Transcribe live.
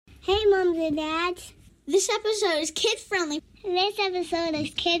Hey, Moms and Dads. This episode is kid-friendly. This episode is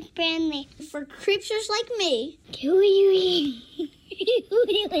kid-friendly. For creepsters like me.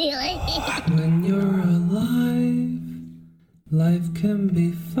 When you're alive, life can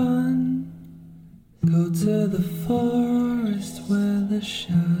be fun. Go to the forest where the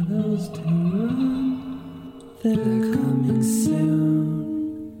shadows do run. They're coming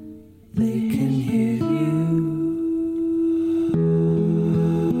soon. They can hear you.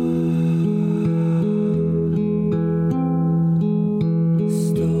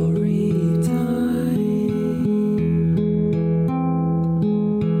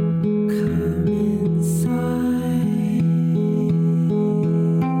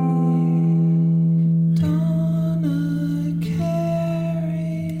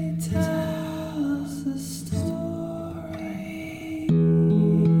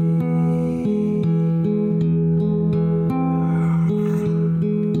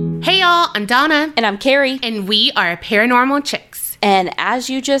 I'm Donna. And I'm Carrie. And we are Paranormal Chicks. And as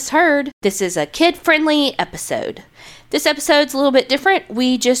you just heard, this is a kid-friendly episode. This episode's a little bit different.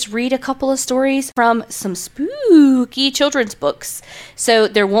 We just read a couple of stories from some spooky children's books. So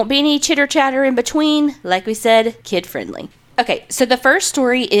there won't be any chitter-chatter in between. Like we said, kid-friendly. Okay, so the first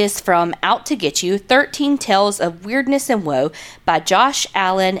story is from Out to Get You, 13 Tales of Weirdness and Woe by Josh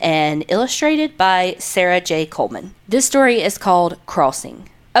Allen and illustrated by Sarah J. Coleman. This story is called Crossing.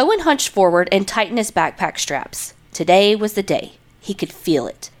 Owen hunched forward and tightened his backpack straps. Today was the day. He could feel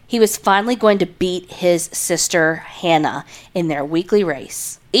it. He was finally going to beat his sister, Hannah, in their weekly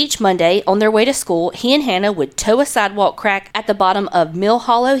race. Each Monday, on their way to school, he and Hannah would toe a sidewalk crack at the bottom of Mill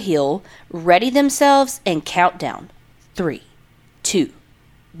Hollow Hill, ready themselves, and count down. 3, 2,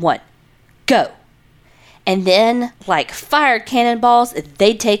 1, go. And then, like fired cannonballs,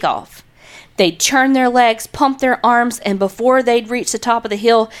 they'd take off. They'd churn their legs, pump their arms, and before they'd reach the top of the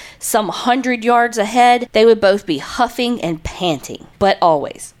hill, some 100 yards ahead, they would both be huffing and panting. But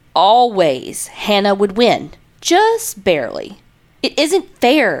always, Hannah would win. Just barely. It isn't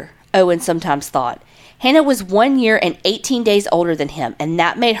fair, Owen sometimes thought. Hannah was 1 year and 18 days older than him, and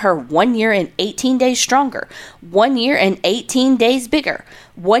that made her 1 year and 18 days stronger, 1 year and 18 days bigger,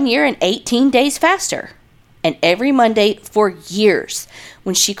 1 year and 18 days faster. And every Monday for years,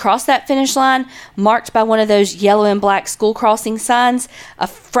 when she crossed that finish line, marked by one of those yellow and black school crossing signs, a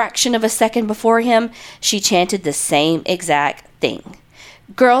fraction of a second before him, she chanted the same exact thing.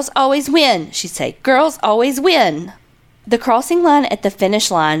 "Girls always win," she'd say. "Girls always win." The crossing line at the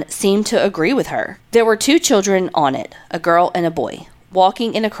finish line seemed to agree with her. There were 2 children on it, a girl and a boy,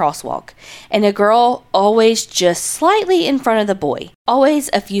 walking in a crosswalk, and a girl always just slightly in front of the boy,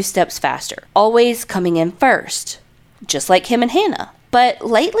 always a few steps faster, always coming in first, just like him and Hannah. But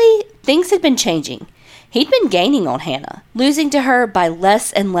lately, things had been changing. He'd been gaining on Hannah, losing to her by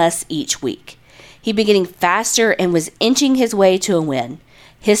less and less each week. He'd been getting faster and was inching his way to a win.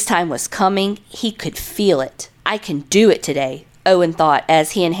 His time was coming. He could feel it. "I can do it today," Owen thought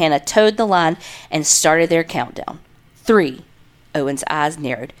as he and Hannah towed the line and started their countdown. 3. Owen's eyes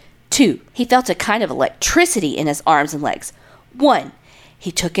narrowed. 2. He felt a kind of electricity in his arms and legs. 1. He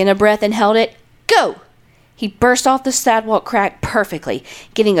took in a breath and held it. Go! He burst off the sidewalk crack perfectly,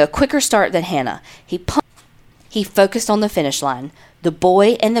 getting a quicker start than Hannah. He focused on the finish line, the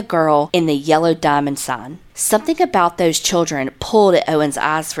boy and the girl in the yellow diamond sign. Something about those children pulled at Owen's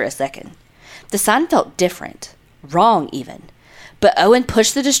eyes for a second. The sign felt different, wrong even. But Owen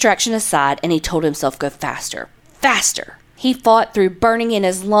pushed the distraction aside and he told himself, go faster, faster. He fought through burning in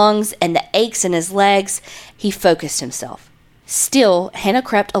his lungs and the aches in his legs. He focused himself. Still, Hannah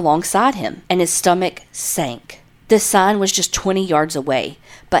crept alongside him, and his stomach sank. The sign was just 20 yards away,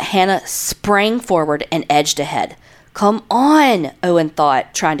 but Hannah sprang forward and edged ahead. Come on, Owen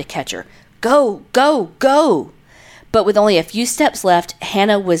thought, trying to catch her. Go, go, go! But with only a few steps left,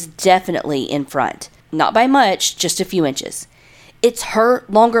 Hannah was definitely in front. Not by much, just a few inches. It's her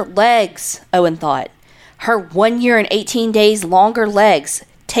longer legs, Owen thought. Her 1 year and 18 days longer legs,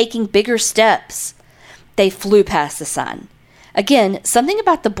 taking bigger steps. They flew past the sign. Again, something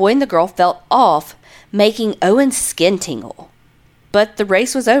about the boy and the girl felt off, making Owen's skin tingle. But the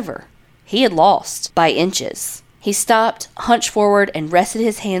race was over. He had lost by inches. He stopped, hunched forward, and rested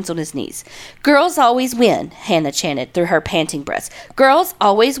his hands on his knees. Girls always win, Hannah chanted through her panting breaths. Girls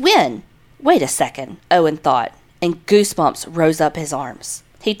always win. Wait a second, Owen thought, and goosebumps rose up his arms.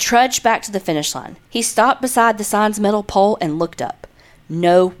 He trudged back to the finish line. He stopped beside the sign's metal pole and looked up.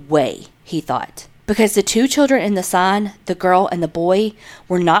 No way, he thought. Because the 2 children in the sign, the girl and the boy,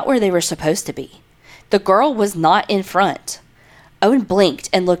 were not where they were supposed to be. The girl was not in front. Owen blinked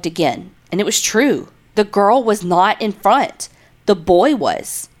and looked again, and it was true. The girl was not in front. The boy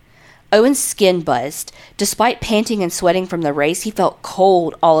was. Owen's skin buzzed. Despite panting and sweating from the race, he felt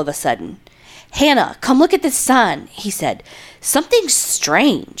cold all of a sudden. "Hannah, come look at this sign," he said. "Something's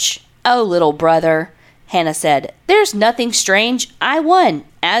strange." "Oh, little brother," Hannah said. "There's nothing strange. I won,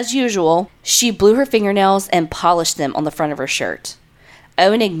 as usual." She blew her fingernails and polished them on the front of her shirt.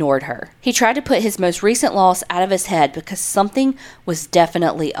 Owen ignored her. He tried to put his most recent loss out of his head because something was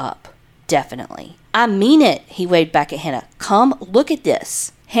definitely up. Definitely. "I mean it," he waved back at Hannah. "Come look at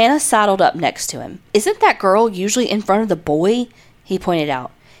this." Hannah sidled up next to him. "Isn't that girl usually in front of the boy?" he pointed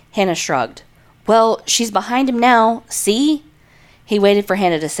out. Hannah shrugged. "Well, she's behind him now. See?" He waited for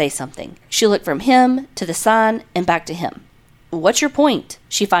Hannah to say something. She looked from him to the sign and back to him. "What's your point?"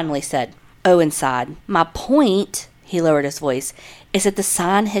 she finally said. Owen sighed. "My point," he lowered his voice, "is that the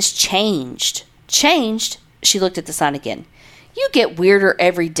sign has changed." "Changed?" She looked at the sign again. "You get weirder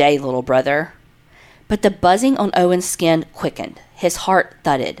every day, little brother." But the buzzing on Owen's skin quickened. His heart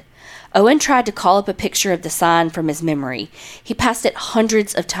thudded. Owen tried to call up a picture of the sign from his memory. He passed it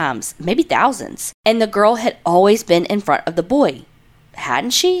hundreds of times, maybe thousands, and the girl had always been in front of the boy.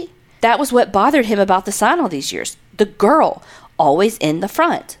 Hadn't she? That was what bothered him about the sign all these years. The girl, always in the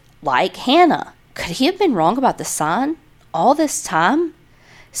front, like Hannah. Could he have been wrong about the sign all this time?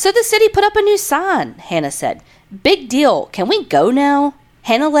 "So the city put up a new sign," Hannah said. "Big deal. Can we go now?"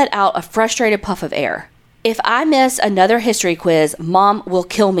 Hannah let out a frustrated puff of air. "If I miss another history quiz, Mom will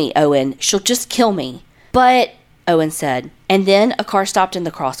kill me, Owen. She'll just kill me." "But," Owen said. And then a car stopped in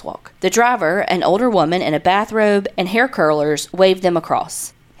the crosswalk. The driver, an older woman in a bathrobe and hair curlers, waved them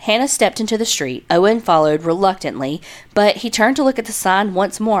across. Hannah stepped into the street. Owen followed reluctantly, but he turned to look at the sign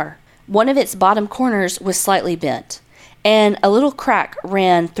once more. One of its bottom corners was slightly bent, and a little crack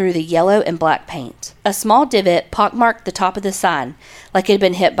ran through the yellow and black paint. A small divot pockmarked the top of the sign, like it had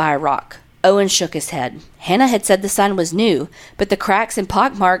been hit by a rock. Owen shook his head. Hannah had said the sign was new, but the cracks and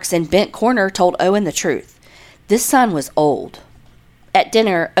pockmarks and bent corner told Owen the truth. This sign was old. At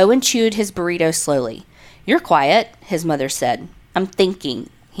dinner, Owen chewed his burrito slowly. "You're quiet," his mother said. "I'm thinking,"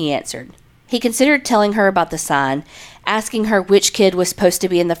 he answered. He considered telling her about the sign, asking her which kid was supposed to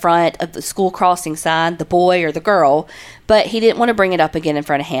be in the front of the school crossing sign, the boy or the girl, but he didn't want to bring it up again in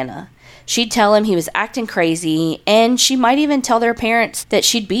front of Hannah. She'd tell him he was acting crazy, and she might even tell their parents that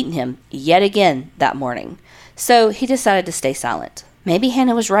she'd beaten him yet again that morning. So he decided to stay silent. Maybe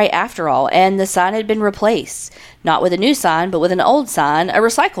Hannah was right after all, and the sign had been replaced. Not with a new sign, but with an old sign, a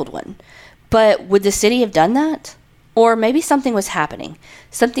recycled one. But would the city have done that? Or maybe something was happening,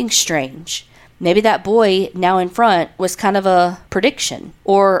 something strange. Maybe that boy now in front was kind of a prediction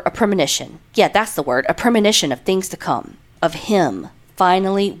or a premonition. Yeah, that's the word, a premonition of things to come, of him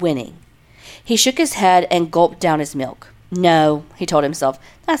finally winning. He shook his head and gulped down his milk. No, he told himself,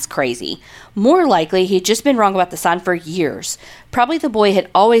 that's crazy. More likely, he'd just been wrong about the sign for years. Probably the boy had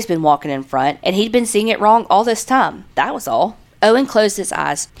always been walking in front, and he'd been seeing it wrong all this time. That was all. Owen closed his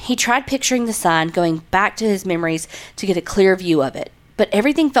eyes. He tried picturing the sign, going back to his memories to get a clear view of it. But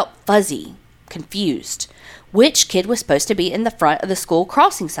everything felt fuzzy, confused. Which kid was supposed to be in the front of the school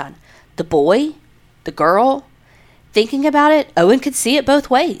crossing sign? The boy? The girl? Thinking about it, Owen could see it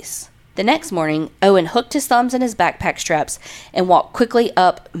both ways. The next morning, Owen hooked his thumbs in his backpack straps and walked quickly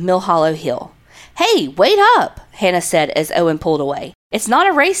up Mill Hollow Hill. "Hey, wait up," Hannah said as Owen pulled away. "It's not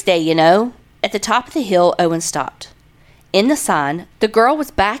a race day, you know." At the top of the hill, Owen stopped. In the sign, the girl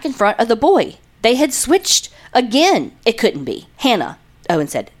was back in front of the boy. They had switched again. It couldn't be. "Hannah," Owen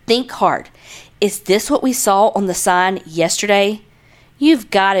said, "think hard. Is this what we saw on the sign yesterday?" "You've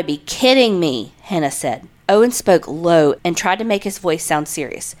got to be kidding me," Hannah said. Owen spoke low and tried to make his voice sound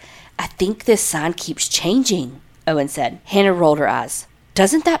serious. "I think this sign keeps changing," Owen said. Hannah rolled her eyes.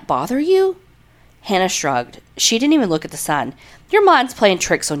 "Doesn't that bother you?" Hannah shrugged. She didn't even look at the sign. "Your mind's playing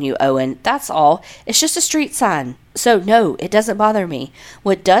tricks on you, Owen. That's all. It's just a street sign. So, no, it doesn't bother me.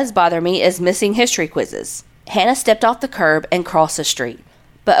 What does bother me is missing history quizzes." Hannah stepped off the curb and crossed the street.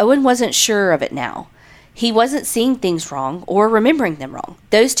 But Owen wasn't sure of it now. He wasn't seeing things wrong or remembering them wrong.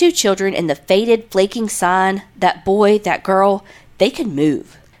 Those two children in the faded, flaking sign, that boy, that girl, they could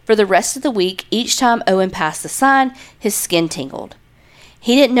move. For the rest of the week, each time Owen passed the sign, his skin tingled.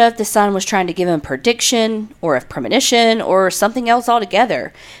 He didn't know if the sign was trying to give him a prediction or a premonition or something else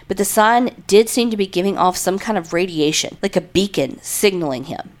altogether, but the sign did seem to be giving off some kind of radiation, like a beacon signaling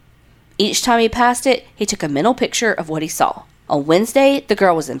him. Each time he passed it, he took a mental picture of what he saw. On Wednesday, the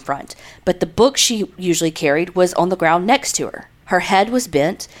girl was in front, but the book she usually carried was on the ground next to her. Her head was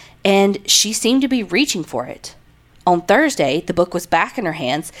bent, and she seemed to be reaching for it. On Thursday, the book was back in her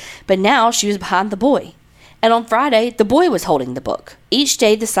hands, but now she was behind the boy. And on Friday, the boy was holding the book. Each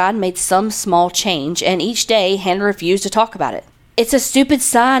day, the sign made some small change, and each day, Hannah refused to talk about it. "It's a stupid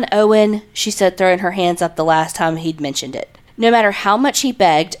sign, Owen," she said, throwing her hands up the last time he'd mentioned it. No matter how much he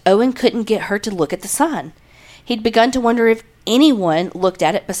begged, Owen couldn't get her to look at the sign. He'd begun to wonder if anyone looked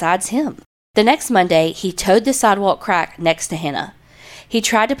at it besides him. The next Monday, he towed the sidewalk crack next to Hannah. He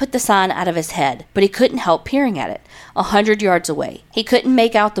tried to put the sign out of his head, but he couldn't help peering at it, 100 yards away. He couldn't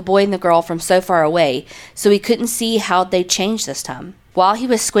make out the boy and the girl from so far away, so he couldn't see how they'd changed this time. While he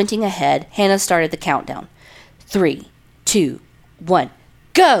was squinting ahead, Hannah started the countdown. 3, 2, 1,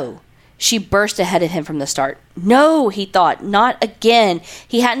 go! She burst ahead of him from the start. No, he thought, not again.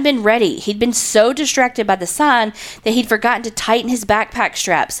 He hadn't been ready. He'd been so distracted by the sign that he'd forgotten to tighten his backpack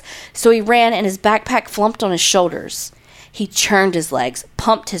straps, so he ran and his backpack flumped on his shoulders. He churned his legs,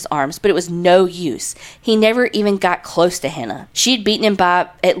 pumped his arms, but it was no use. He never even got close to Hannah. She'd beaten him by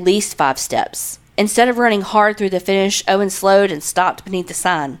at least 5 steps. Instead of running hard through the finish, Owen slowed and stopped beneath the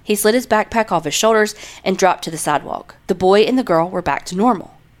sign. He slid his backpack off his shoulders and dropped to the sidewalk. The boy and the girl were back to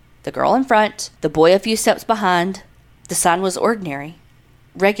normal. The girl in front, the boy a few steps behind. The sign was ordinary,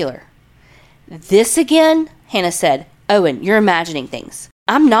 regular. "This again?" Hannah said. "Owen, you're imagining things."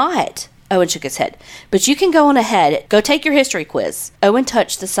 "I'm not." Owen shook his head. "But you can go on ahead. Go take your history quiz." Owen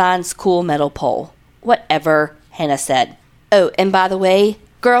touched the sign's cool metal pole. "Whatever," Hannah said. "Oh, and by the way,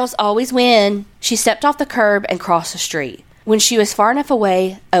 girls always win." She stepped off the curb and crossed the street. When she was far enough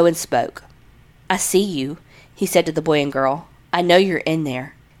away, Owen spoke. "I see you," he said to the boy and girl. "I know you're in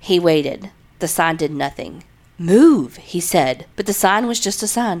there." He waited. The sign did nothing. "Move," he said, but the sign was just a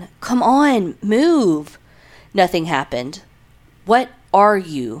sign. "Come on, move." Nothing happened. "What are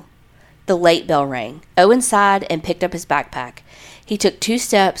you?" The late bell rang. Owen sighed and picked up his backpack. He took 2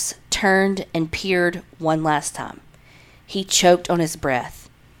 steps, turned, and peered one last time. He choked on his breath.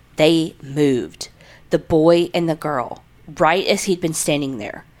 They moved. The boy and the girl, right as he'd been standing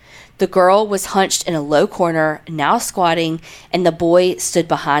there. The girl was hunched in a low corner, now squatting, and the boy stood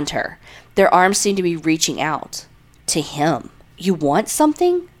behind her. Their arms seemed to be reaching out. To him. "You want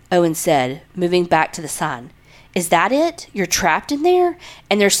something?" Owen said, moving back to the sign. "Is that it? You're trapped in there?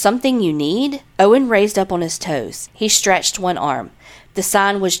 And there's something you need?" Owen raised up on his toes. He stretched one arm. The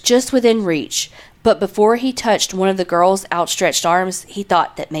sign was just within reach, but before he touched one of the girl's outstretched arms, he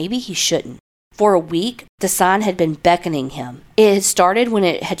thought that maybe he shouldn't. For a week, the sign had been beckoning him. It had started when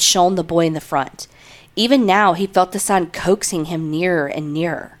it had shown the boy in the front. Even now, he felt the sign coaxing him nearer and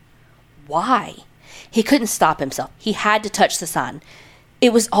nearer. Why? He couldn't stop himself. He had to touch the sign.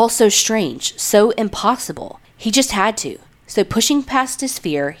 It was all so strange, so impossible. He just had to. So pushing past his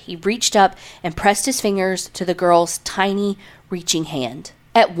fear, he reached up and pressed his fingers to the girl's tiny, reaching hand.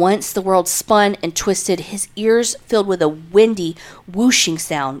 At once, the world spun and twisted, his ears filled with a windy, whooshing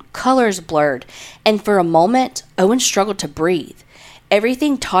sound, colors blurred, and for a moment, Owen struggled to breathe.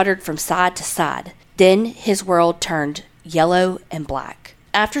 Everything tottered from side to side. Then his world turned yellow and black.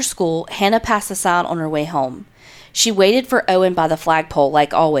 After school, Hannah passed the sign on her way home. She waited for Owen by the flagpole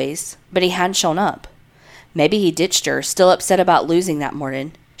like always, but he hadn't shown up. Maybe he ditched her, still upset about losing that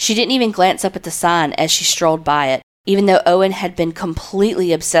morning. She didn't even glance up at the sign as she strolled by it, even though Owen had been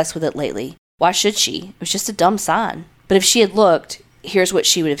completely obsessed with it lately. Why should she? It was just a dumb sign. But if she had looked, here's what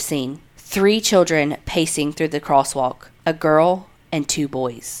she would have seen. 3 children pacing through the crosswalk, a girl and 2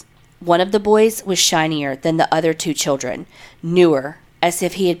 boys. One of the boys was shinier than the other 2 children, newer, as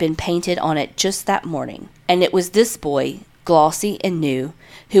if he had been painted on it just that morning. And it was this boy, glossy and new,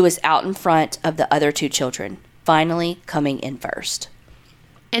 who was out in front of the other 2 children, finally coming in first.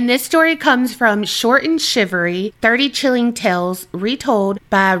 And this story comes from Short and Shivery, 30 Chilling Tales, retold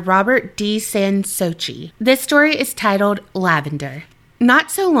by Robert D. Sansochi. This story is titled Lavender.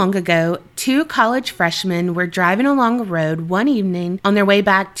 Not so long ago, 2 college freshmen were driving along a road one evening on their way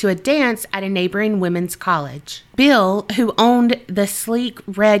back to a dance at a neighboring women's college. Bill, who owned the sleek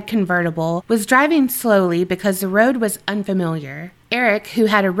red convertible, was driving slowly because the road was unfamiliar. Eric, who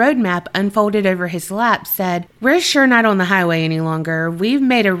had a road map unfolded over his lap, said, "We're sure not on the highway any longer. We've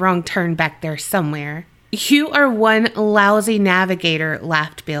made a wrong turn back there somewhere." "You are one lousy navigator,"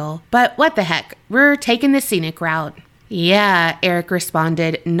 laughed Bill. "But what the heck, we're taking the scenic route." "Yeah," Eric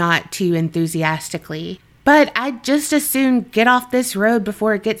responded, not too enthusiastically. "But I'd just as soon get off this road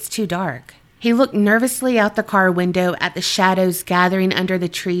before it gets too dark." He looked nervously out the car window at the shadows gathering under the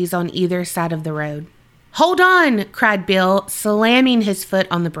trees on either side of the road. "Hold on!" cried Bill, slamming his foot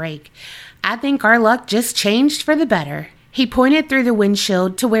on the brake. "I think our luck just changed for the better." He pointed through the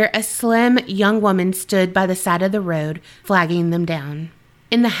windshield to where a slim young woman stood by the side of the road, flagging them down.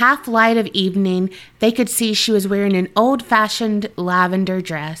 In the half light of evening, they could see she was wearing an old-fashioned lavender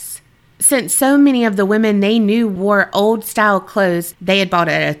dress. Since so many of the women they knew wore old-style clothes they had bought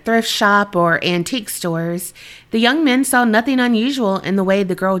at a thrift shop or antique stores, the young men saw nothing unusual in the way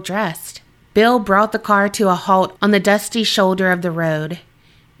the girl dressed. Bill brought the car to a halt on the dusty shoulder of the road.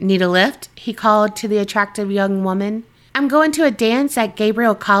 "Need a lift?" he called to the attractive young woman. "I'm going to a dance at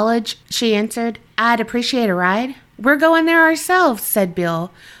Gabriel College," she answered. "I'd appreciate a ride." "We're going there ourselves," said Bill.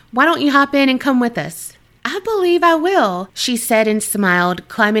 "Why don't you hop in and come with us?" "I believe I will," she said and smiled,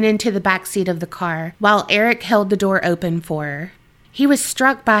 climbing into the back seat of the car, while Eric held the door open for her. He was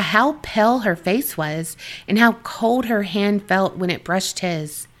struck by how pale her face was and how cold her hand felt when it brushed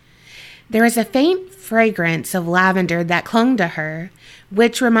his. There was a faint fragrance of lavender that clung to her,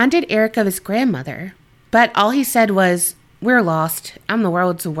 which reminded Eric of his grandmother. But all he said was, "We're lost. I'm the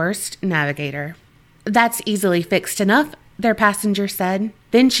world's worst navigator." "That's easily fixed enough," their passenger said.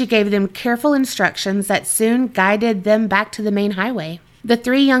 Then she gave them careful instructions that soon guided them back to the main highway. The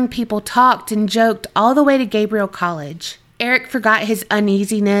three young people talked and joked all the way to Gabriel College. Eric forgot his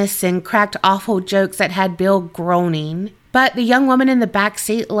uneasiness and cracked awful jokes that had Bill groaning. But the young woman in the back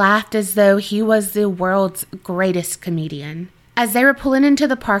seat laughed as though he was the world's greatest comedian. As they were pulling into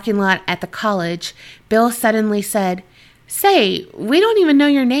the parking lot at the college, Bill suddenly said, "Say, we don't even know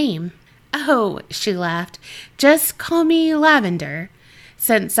your name." "Oh," she laughed, "just call me Lavender,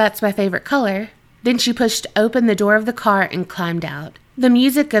 since that's my favorite color." Then she pushed open the door of the car and climbed out. The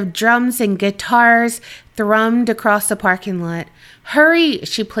music of drums and guitars thrummed across the parking lot. "Hurry,"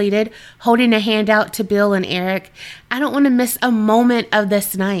 she pleaded, holding a hand out to Bill and Eric. "I don't want to miss a moment of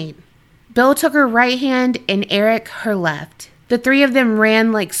this night." Bill took her right hand and Eric her left. The three of them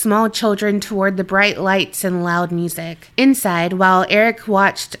ran like small children toward the bright lights and loud music. Inside, while Eric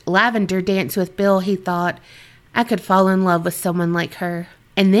watched Lavender dance with Bill, he thought, "I could fall in love with someone like her."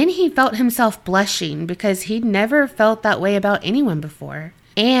 And then he felt himself blushing because he'd never felt that way about anyone before.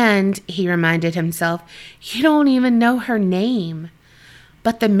 And, he reminded himself, you don't even know her name.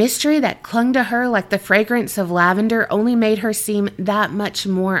 But the mystery that clung to her like the fragrance of lavender only made her seem that much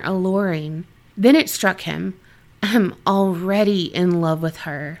more alluring. Then it struck him. I'm already in love with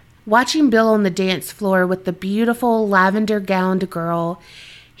her. Watching Bill on the dance floor with the beautiful lavender-gowned girl,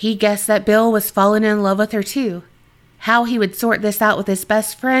 he guessed that Bill was falling in love with her too. How he would sort this out with his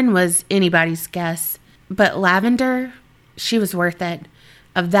best friend was anybody's guess. But Lavender, she was worth it.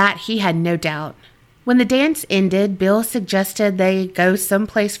 Of that, he had no doubt. When the dance ended, Bill suggested they go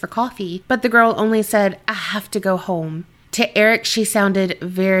someplace for coffee, but the girl only said, I have to go home. To Eric, she sounded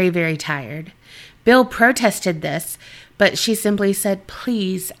very, very tired. Bill protested this, but she simply said,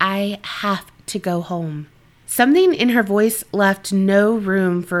 please, I have to go home. Something in her voice left no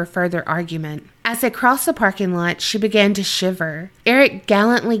room for further argument. As they crossed the parking lot, she began to shiver. Eric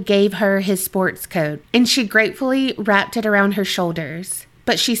gallantly gave her his sports coat, and she gratefully wrapped it around her shoulders.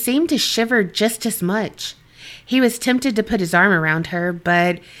 But she seemed to shiver just as much. He was tempted to put his arm around her,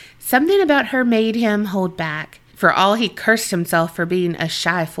 but something about her made him hold back. For all he cursed himself for being a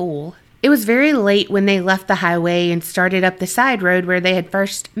shy fool. It was very late when they left the highway and started up the side road where they had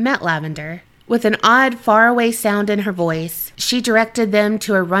first met Lavender. With an odd, faraway sound in her voice, she directed them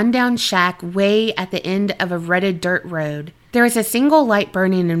to a rundown shack way at the end of a rutted dirt road. There was a single light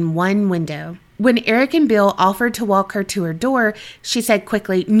burning in one window. When Eric and Bill offered to walk her to her door, she said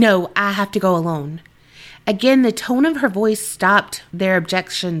quickly, No, I have to go alone. Again, the tone of her voice stopped their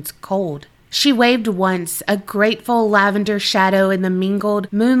objections cold. She waved once, a grateful lavender shadow in the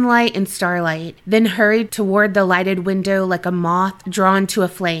mingled moonlight and starlight, then hurried toward the lighted window like a moth drawn to a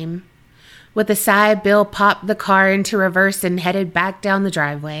flame. With a sigh, Bill popped the car into reverse and headed back down the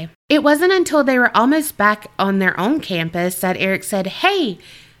driveway. It wasn't until they were almost back on their own campus that Eric said, Hey,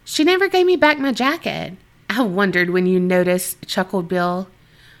 she never gave me back my jacket. I wondered when you noticed, chuckled Bill.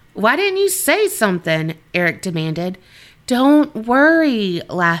 Why didn't you say something? Eric demanded. Don't worry,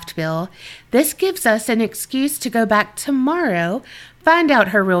 laughed Bill. This gives us an excuse to go back tomorrow, find out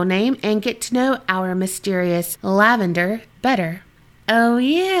her real name, and get to know our mysterious Lavender better. Oh,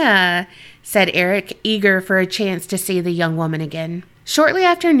 yeah, said Eric, eager for a chance to see the young woman again. Shortly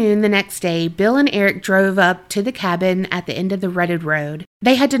after noon the next day, Bill and Eric drove up to the cabin at the end of the rutted road.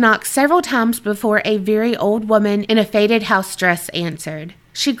 They had to knock several times before a very old woman in a faded house dress answered.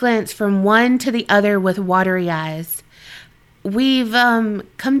 She glanced from one to the other with watery eyes. We've,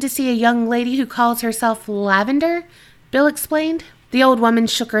 come to see a young lady who calls herself Lavender, Bill explained. The old woman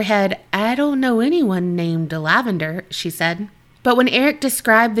shook her head. I don't know anyone named Lavender, she said. But when Eric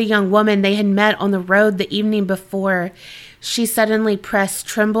described the young woman they had met on the road the evening before, she suddenly pressed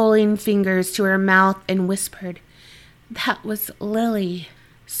trembling fingers to her mouth and whispered, That was Lily.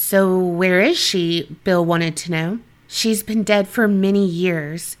 So where is she? Bill wanted to know. She's been dead for many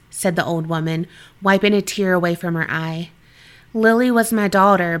years, said the old woman, wiping a tear away from her eye. Lily was my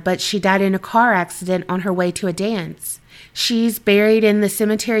daughter, but she died in a car accident on her way to a dance. She's buried in the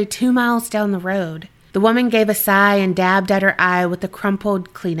cemetery 2 miles down the road. The woman gave a sigh and dabbed at her eye with a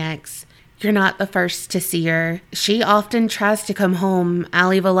crumpled Kleenex. You're not the first to see her. She often tries to come home. I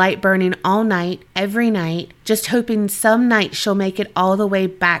leave a light burning all night, every night, just hoping some night she'll make it all the way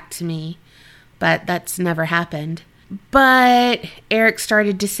back to me. But that's never happened. But, Eric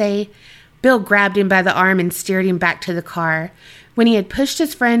started to say. Bill grabbed him by the arm and steered him back to the car. When he had pushed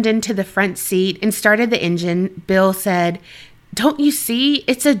his friend into the front seat and started the engine, Bill said, "Don't you see?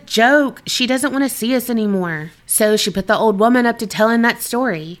 It's a joke. She doesn't want to see us anymore." So she put the old woman up to telling that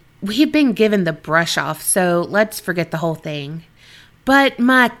story. We had been given the brush off, so let's forget the whole thing. "But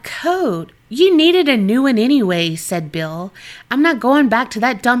my coat, you needed a new one anyway," said Bill. "I'm not going back to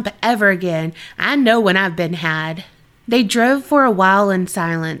that dump ever again. I know when I've been had." They drove for a while in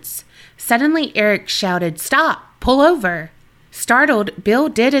silence. Suddenly, Eric shouted, "Stop! Pull over!" Startled, Bill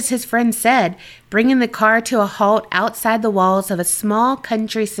did as his friend said, bringing the car to a halt outside the walls of a small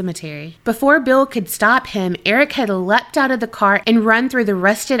country cemetery. Before Bill could stop him, Eric had leapt out of the car and run through the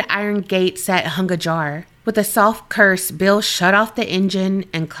rusted iron gates that hung ajar. With a soft curse, Bill shut off the engine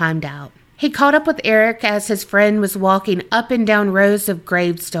and climbed out. He caught up with Eric as his friend was walking up and down rows of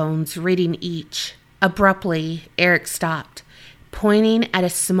gravestones, reading each. Abruptly, Eric stopped, pointing at a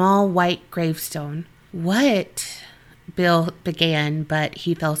small white gravestone. "What?" Bill began, but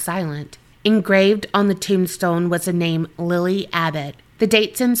he fell silent. Engraved on the tombstone was the name Lily Abbott. The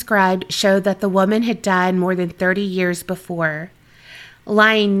dates inscribed showed that the woman had died more than 30 years before.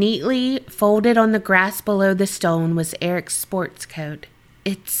 Lying neatly folded on the grass below the stone was Eric's sports coat.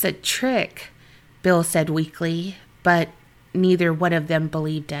 "It's a trick," Bill said weakly, but neither one of them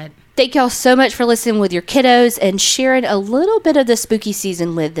believed it. Thank y'all so much for listening with your kiddos and sharing a little bit of the spooky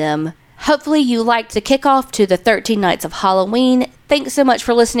season with them. Hopefully you liked the kickoff to the 13 Nights of Halloween. Thanks so much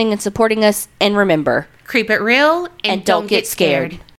for listening and supporting us. And remember, Creep it real and don't get scared.